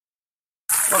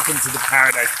Welcome to the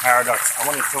Paradise Paradox. I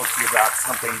want to talk to you about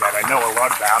something that I know a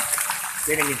lot about,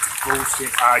 getting into bullshit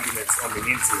arguments on the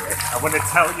internet. I want to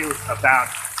tell you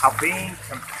about how being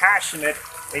compassionate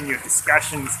in your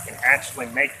discussions can actually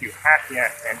make you happier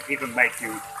and even make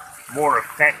you more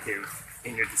effective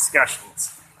in your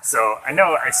discussions. So I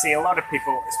know I see a lot of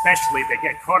people, especially they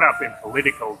get caught up in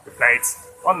political debates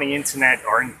on the internet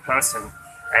or in person,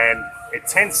 and it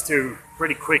tends to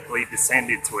pretty quickly descend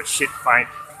into a shit fight.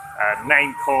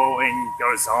 Name calling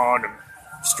goes on, and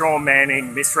straw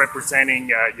manning, misrepresenting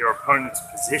your opponent's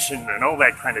position, and all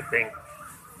that kind of thing.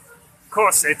 Of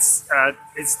course, it's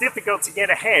difficult to get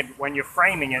ahead when you're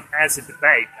framing it as a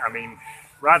debate. I mean,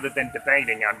 rather than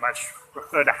debating, I'd much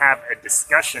prefer to have a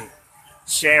discussion,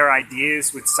 share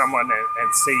ideas with someone,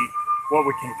 and see what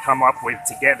we can come up with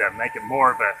together, make it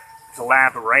more of a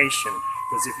collaboration.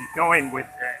 Because if you go in with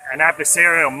an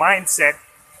adversarial mindset,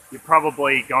 you're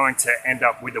probably going to end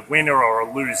up with a winner or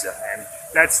a loser, and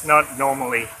that's not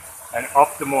normally an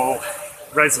optimal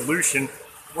resolution.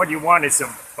 What you want is a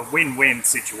win-win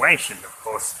situation, of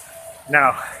course.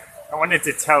 Now, I wanted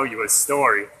to tell you a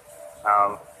story,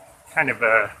 kind of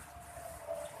a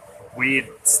weird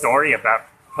story about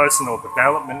personal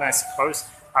development, I suppose.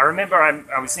 I remember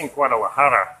I was in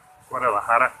Guadalajara,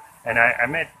 and I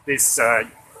met this, I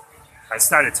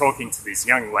started talking to this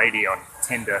young lady on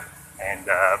Tinder, and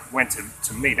went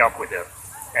to meet up with her.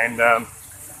 And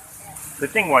the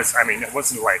thing was, I mean, it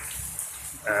wasn't like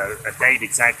a date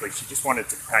exactly. She just wanted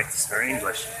to practice her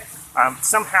English.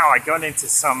 Somehow I got into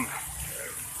some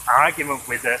argument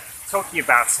with her, talking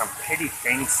about some petty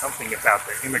things, something about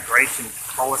the immigration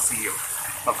policy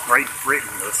of Great Britain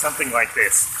or something like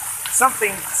this.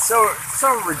 Something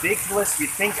so ridiculous. You'd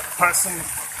think a person,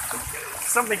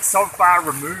 something so far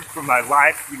removed from my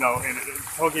life, you know, and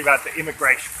talking about the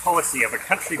immigration policy of a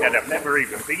country that I've never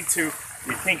even been to.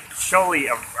 You think surely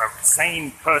a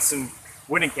sane person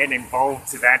wouldn't get involved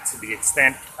to the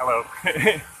extent,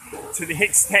 to the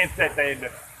extent that they'd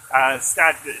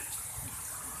start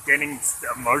getting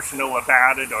emotional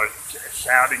about it, or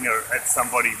shouting at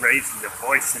somebody, raising their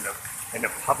voice in a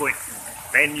public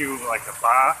venue like a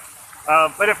bar.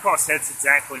 But of course, that's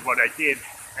exactly what I did.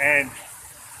 And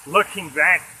looking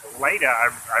back later,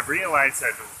 I realized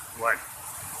that,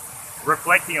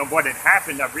 reflecting on what had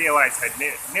happened, I realized I'd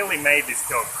nearly made this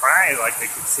girl cry, like I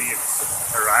could see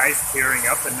her eyes tearing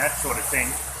up and that sort of thing.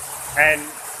 And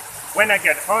when I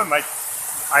got home, I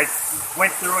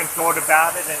went through and thought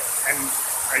about it, and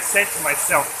I said to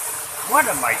myself, what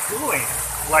am I doing?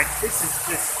 Like, this is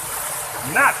just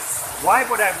nuts. Why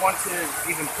would I want to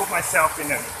even put myself in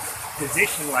a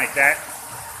position like that,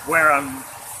 where I'm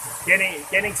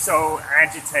getting so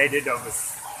agitated over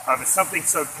something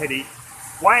so petty?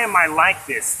 Why am I like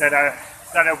this? That I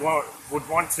would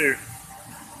want to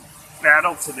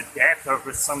battle to the death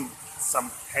over some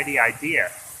petty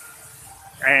idea.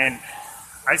 And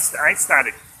I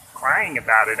started crying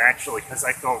about it, actually, because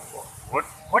I thought,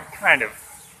 what kind of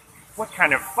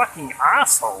fucking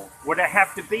asshole would I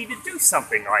have to be to do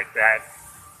something like that?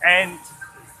 And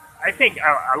I think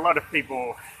a lot of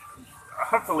people,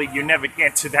 hopefully you never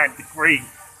get to that degree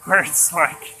where it's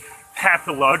like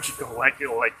pathological, like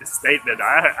the state that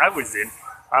I was in.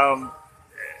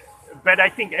 But I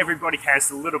think everybody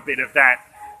has a little bit of that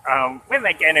when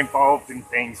they get involved in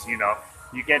things. You know,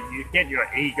 you get your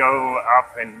ego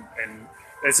up, and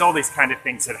there's all these kind of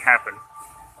things that happen.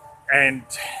 And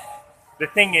the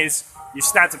thing is, you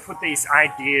start to put these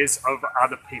ideas over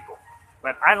other people.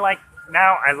 But I like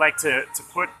to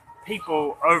put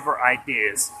people over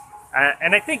ideas.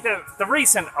 And I think the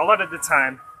reason a lot of the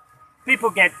time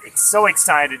people get so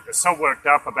excited or so worked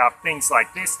up about things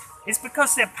like this is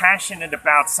because they're passionate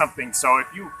about something. So if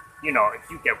you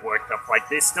get worked up like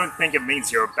this, don't think it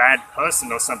means you're a bad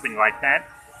person or something like that.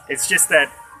 It's just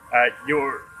that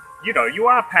you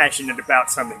are passionate about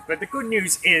something. But the good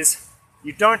news is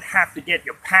you don't have to get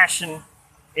your passion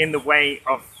in the way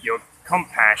of your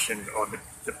compassion, or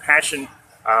the passion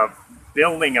of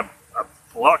building a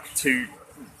block to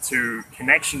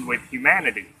connection with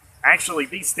humanity. Actually,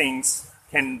 these things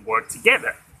can work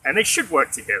together, and they should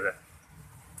work together.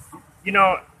 You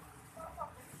know,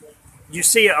 you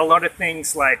see a lot of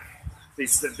things like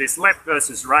this left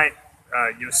versus right.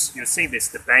 You see this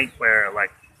debate where,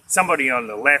 like, somebody on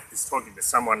the left is talking to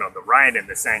someone on the right, and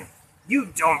they're saying, you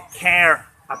don't care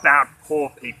about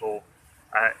poor people,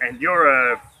 and you're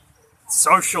a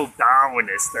social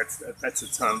Darwinist. That's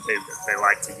a term they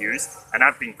like to use, and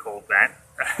I've been called that.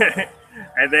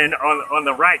 And then on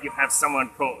the right, you have someone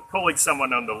calling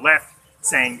someone on the left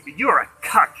saying, you're a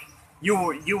cuck.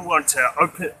 You want to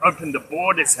open the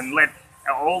borders and let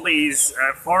all these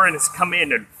foreigners come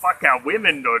in and fuck our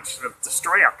women or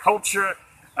destroy our culture.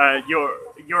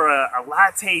 You're a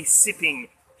latte sipping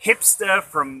hipster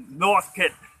from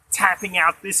Northcote tapping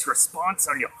out this response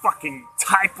on your fucking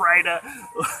typewriter.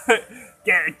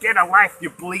 Get a life, you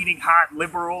bleeding heart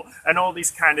liberal, and all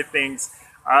these kind of things.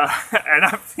 And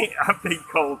I've been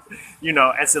called,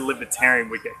 as a libertarian,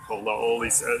 we get called all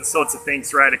these sorts of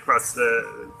things right across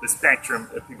the spectrum.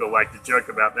 People like to joke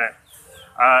about that.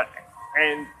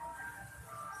 And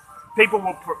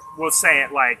people will say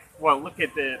it like, well, look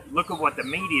at what the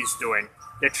media is doing.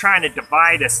 They're trying to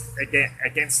divide us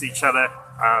against each other.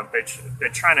 They're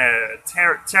trying to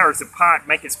tear us apart,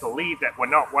 make us believe that we're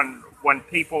not one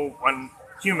people, one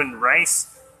human race.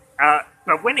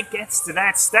 But when it gets to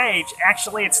that stage,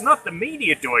 actually, it's not the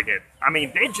media doing it. I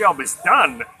mean, their job is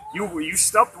done. You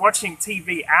stopped watching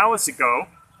TV hours ago,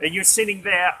 and you're sitting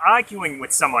there arguing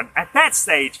with someone. At that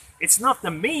stage, it's not the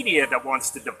media that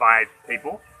wants to divide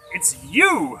people. It's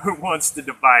you who wants to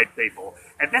divide people.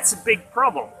 And that's a big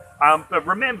problem. But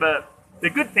remember, the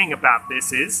good thing about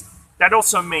this is that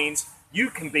also means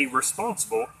you can be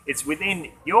responsible. It's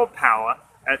within your power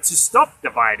to stop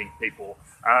dividing people,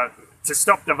 to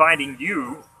stop dividing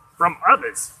you from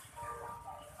others.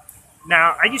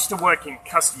 Now, I used to work in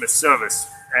customer service,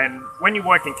 and when you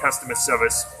work in customer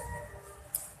service,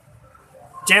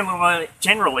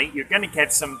 generally you're going to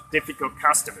get some difficult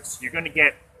customers. You're going to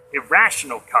get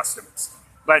irrational customers.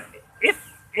 But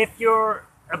if you're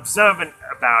observant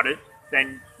about it,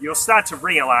 then you'll start to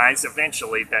realize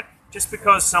eventually that just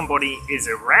because somebody is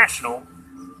irrational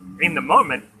in the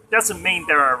moment doesn't mean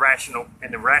they're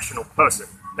an irrational person.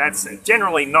 That's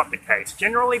generally not the case.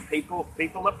 Generally, people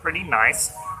are pretty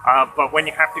nice, but when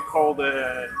you have to call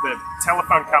the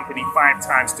telephone company 5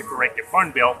 times to correct your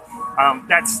phone bill,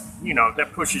 that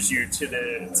pushes you to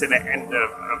the end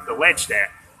of the ledge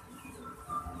there.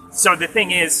 So the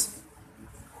thing is,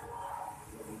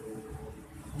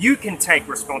 you can take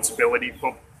responsibility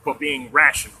for being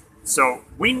rational. So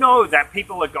we know that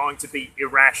people are going to be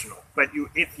irrational, but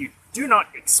if you do not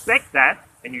expect that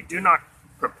and you do not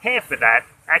prepare for that,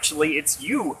 actually it's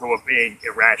you who are being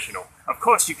irrational. Of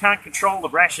course, you can't control the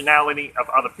rationality of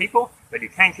other people, but you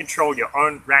can control your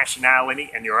own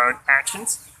rationality and your own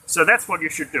actions. So that's what you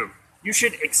should do. You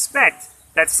should expect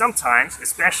that sometimes,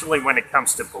 especially when it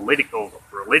comes to political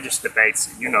or religious debates,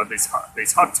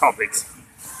 these hot topics,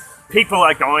 people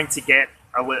are going to get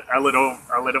a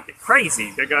little bit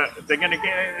crazy. They're going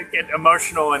to get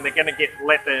emotional, and they're going to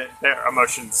let their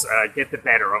emotions get the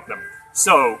better of them.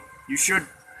 So you should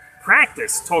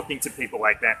practice talking to people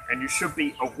like that, and you should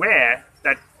be aware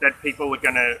that people are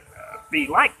going to be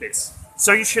like this.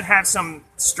 So you should have some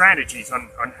strategies on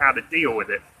how to deal with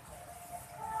it.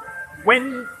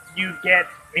 When you get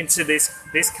into this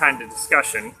kind of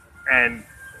discussion, and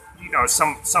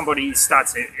somebody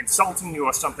starts insulting you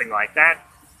or something like that,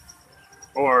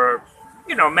 or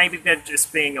maybe they're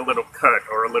just being a little curt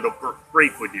or a little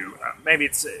brief with you. Maybe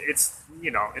it's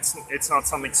not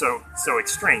something so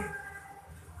extreme.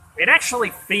 It actually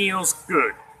feels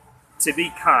good to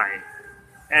be kind,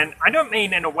 and I don't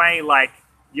mean in a way like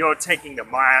you're taking the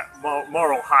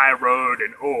moral high road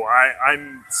and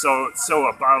I'm so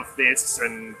above this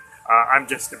and I'm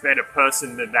just a better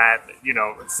person than that.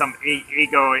 Some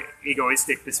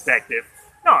egoistic perspective.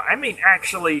 No, I mean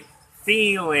actually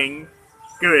feeling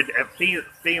good,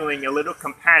 feeling a little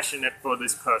compassionate for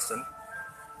this person.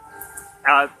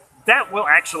 That will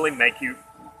actually make you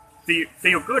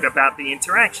feel good about the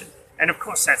interaction. And of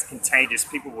course that's contagious.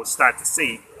 People will start to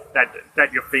see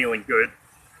that you're feeling good,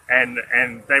 and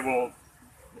they'll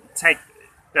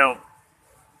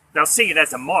see it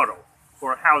as a model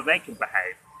for how they can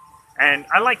behave. And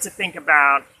I like to think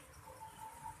about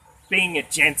being a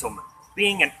gentleman,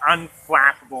 being an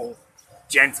unflappable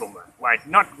gentleman, like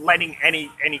not letting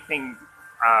anything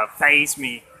faze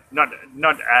me, not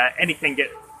anything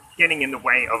getting in the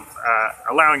way of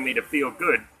allowing me to feel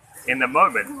good in the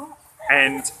moment.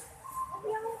 And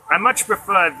I much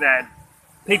prefer that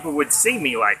people would see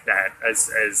me like that, as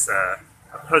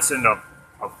a person of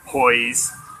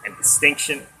poise and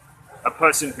distinction, a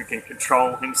person who can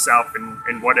control himself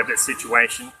in whatever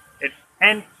situation.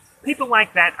 And people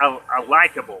like that are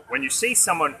likable. When you see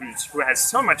someone who has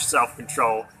so much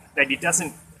self-control that he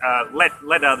doesn't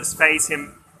let others faze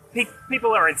him,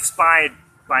 people are inspired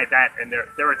by that, and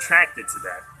they're attracted to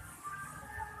that.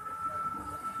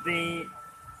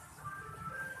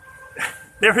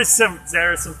 There are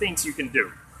some things you can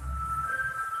do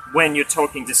when you're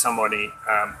talking to somebody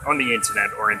on the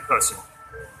internet or in person.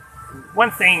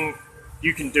 One thing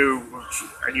you can do, which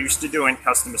I used to do in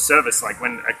customer service, like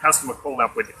when a customer called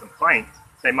up with a complaint,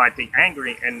 they might be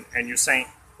angry, and you're saying,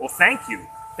 well, thank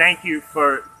you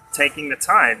for taking the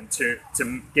time to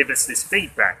give us this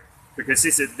feedback, because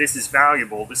this is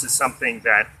valuable. This is something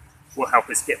that will help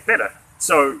us get better.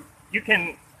 So you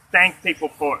can thank people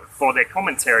for their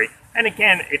commentary, and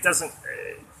again, it doesn't.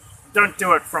 Don't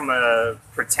do it from a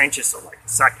pretentious or like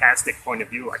sarcastic point of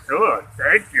view, like, oh,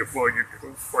 thank you for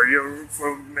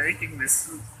making this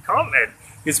comment,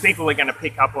 because people are going to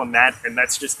pick up on that, and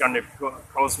that's just going to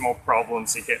cause more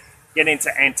problems. You get into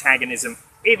antagonism,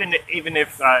 even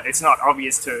if it's not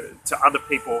obvious to other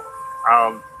people.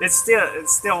 It's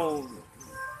still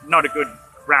not a good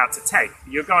route to take.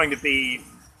 You're going to be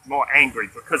more angry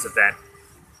because of that.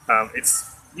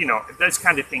 It's those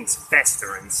kind of things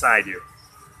fester inside you.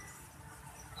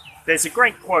 There's a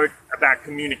great quote about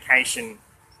communication,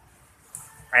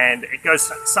 and it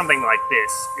goes something like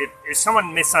this. If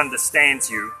someone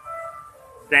misunderstands you,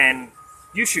 then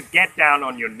you should get down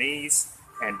on your knees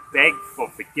and beg for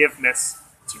forgiveness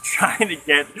to try to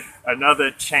get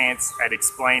another chance at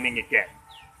explaining again.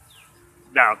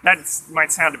 Now, that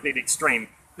might sound a bit extreme.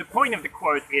 The point of the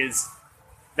quote is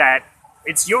that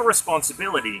it's your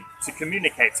responsibility to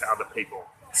communicate to other people.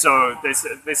 So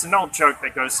there's an old joke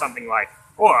that goes something like,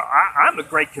 "Oh, I'm a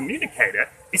great communicator.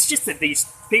 It's just that these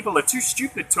people are too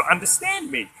stupid to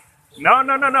understand me."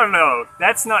 No.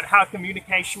 That's not how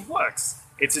communication works.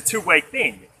 It's a two-way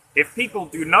thing. If people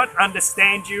do not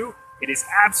understand you, it is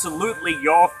absolutely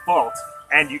your fault.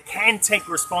 And you can take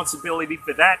responsibility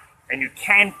for that, and you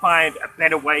can find a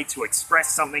better way to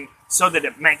express something so that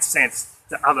it makes sense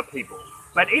to other people.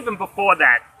 But even before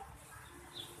that,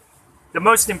 the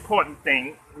most important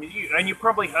thing, and you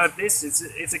probably heard this,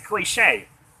 it's a cliche.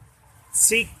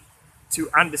 Seek to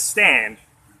understand,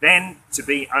 then to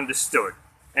be understood.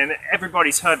 And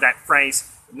everybody's heard that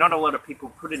phrase. Not a lot of people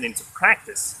put it into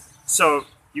practice. So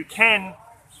you can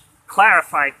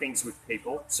clarify things with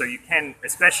people. So you can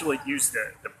especially use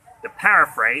the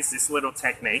paraphrase, this little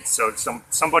technique. So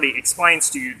somebody explains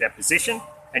to you their position,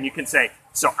 and you can say,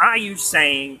 "So are you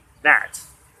saying that?"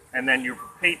 And then you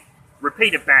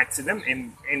repeat it back to them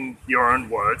in your own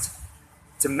words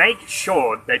to make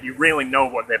sure that you really know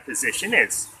what their position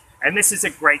is. And this is a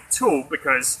great tool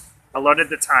because a lot of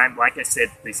the time, like I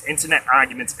said, these internet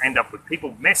arguments end up with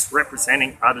people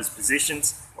misrepresenting others'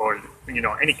 positions or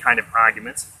any kind of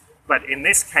arguments. But in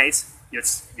this case,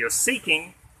 you're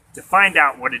seeking to find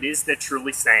out what it is they're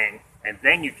truly saying, and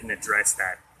then you can address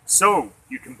that. So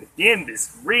you can begin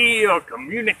this real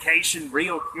communication,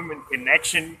 real human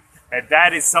connection, and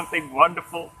that is something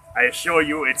wonderful. I assure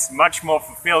you, it's much more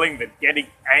fulfilling than getting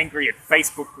angry at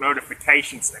Facebook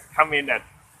notifications that come in at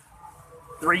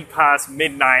 3 past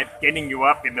midnight, getting you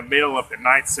up in the middle of the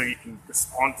night so you can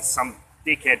respond to some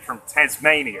dickhead from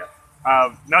Tasmania.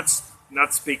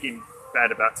 Not speaking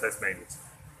bad about Tasmanians.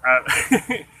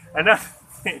 Another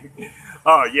thing.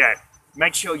 Oh yeah,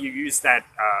 make sure you use that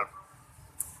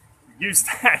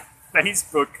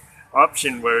Facebook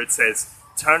option where it says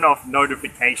turn off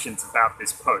notifications about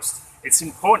this post. It's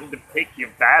important to pick your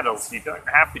battles. You don't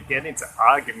have to get into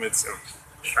arguments or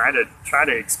try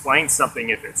to explain something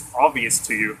if it's obvious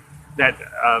to you that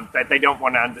they don't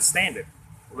want to understand it.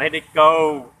 Let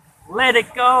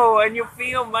it go, and you'll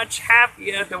feel much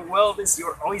happier. The world is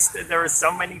your oyster. There are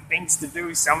so many things to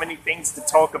do, so many things to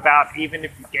talk about. Even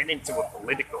if you get into a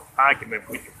political argument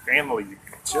with your family, you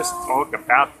can just talk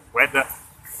about the weather.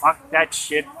 Fuck that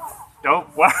shit.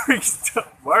 Don't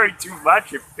worry too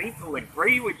much if people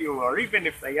agree with you or even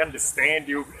if they understand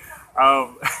you.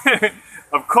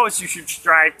 Of course you should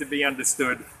strive to be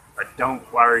understood, but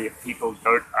don't worry if people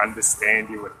don't understand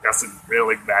you. It doesn't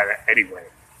really matter anyway.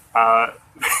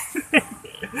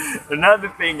 Another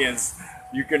thing is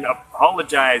you can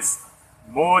apologize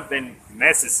more than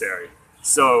necessary.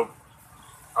 So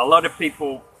a lot of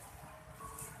people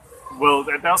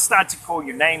they'll start to call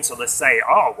you names, or they'll say,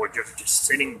 "Oh, we're just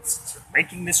sitting,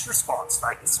 making this response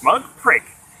like a smug prick,"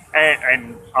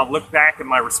 and I'll look back at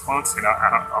my response and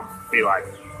I'll be like,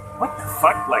 "What the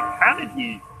fuck? Like, how did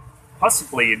he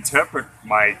possibly interpret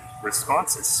my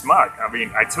response as smug?" I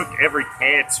mean, I took every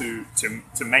care to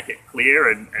make it clear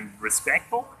and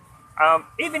respectful.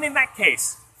 Even in that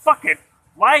case, fuck it.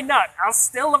 Why not? I'll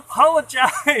still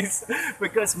apologize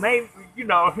because maybe,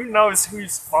 who knows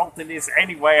whose fault it is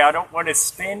anyway. I don't want to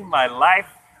spend my life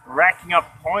racking up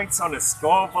points on a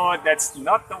scoreboard. That's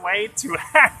not the way to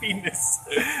happiness.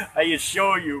 I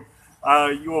assure you,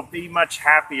 you will be much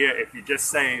happier if you just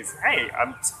say, "Hey,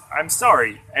 I'm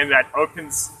sorry," and that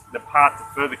opens the path to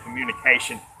further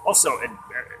communication. Also,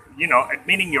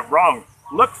 admitting you're wrong.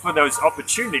 Look for those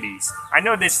opportunities. I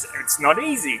know it's not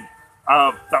easy.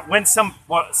 But when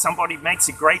somebody makes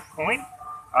a great point,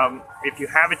 if you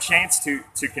have a chance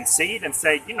to concede and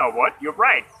say, you know what, you're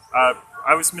right,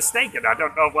 I was mistaken. I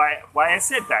don't know why I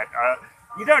said that.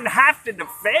 You don't have to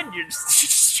defend your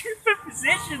stupid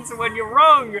positions when you're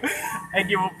wrong, and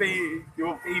you will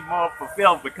be more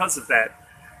fulfilled because of that.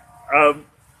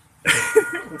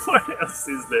 What else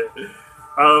is there?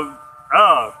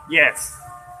 Oh yes.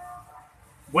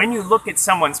 When you look at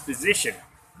someone's position,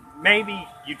 maybe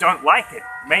you don't like it.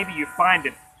 Maybe you find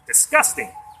it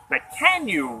disgusting. But can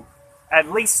you at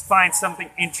least find something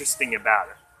interesting about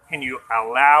it? Can you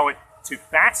allow it to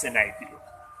fascinate you?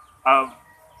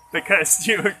 Because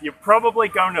you're probably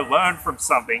going to learn from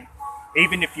something,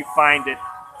 even if you find it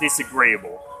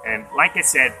disagreeable. And like I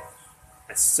said,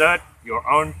 assert your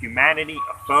own humanity,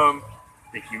 affirm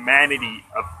the humanity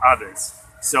of others.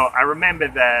 So I remember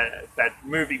that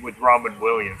movie with Robin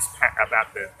Williams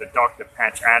about the doctor,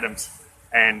 Patch Adams,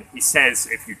 and he says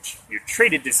if you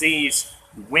treat a disease,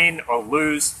 you win or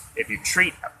lose. If you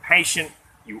treat a patient,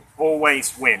 you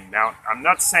always win. Now, I'm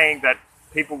not saying that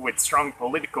people with strong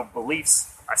political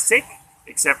beliefs are sick,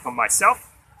 except for myself,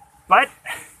 but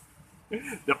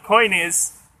the point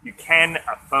is you can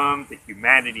affirm the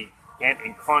humanity, get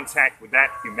in contact with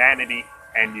that humanity,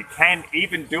 and you can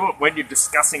even do it when you're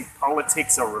discussing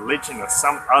politics or religion or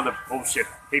some other bullshit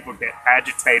people get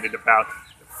agitated about,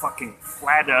 the fucking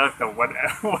flat earth or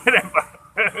whatever.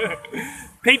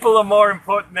 People are more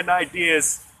important than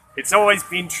ideas. It's always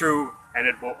been true, and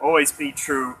it will always be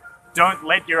true. Don't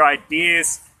let your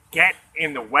ideas get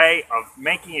in the way of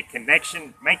making a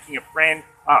connection, making a friend.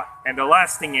 And the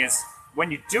last thing is,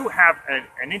 when you do have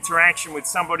an interaction with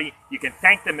somebody, you can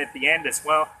thank them at the end as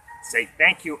well. Say,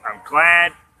 thank you, I'm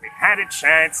glad we had a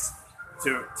chance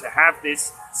to have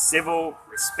this civil,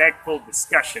 respectful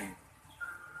discussion.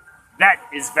 That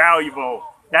is valuable.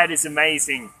 That is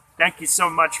amazing. Thank you so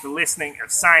much for listening. I'm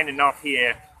signing off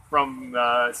here from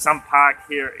some park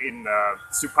here in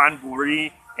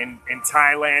Suphanburi in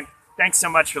Thailand. Thanks so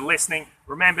much for listening.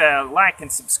 Remember, like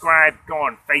and subscribe. Go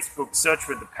on Facebook, search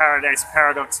for The Paradise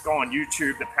Paradox. Go on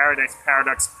YouTube, The Paradise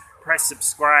Paradox. Press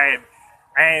subscribe.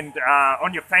 And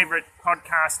on your favorite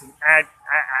podcasting app,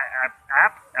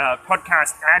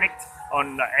 Podcast Addict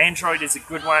on Android is a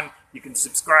good one. You can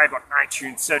subscribe on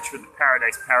iTunes, search for The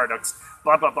Paradise Paradox,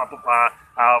 blah, blah, blah, blah,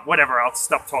 blah. Whatever, I'll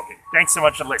stop talking. Thanks so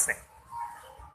much for listening.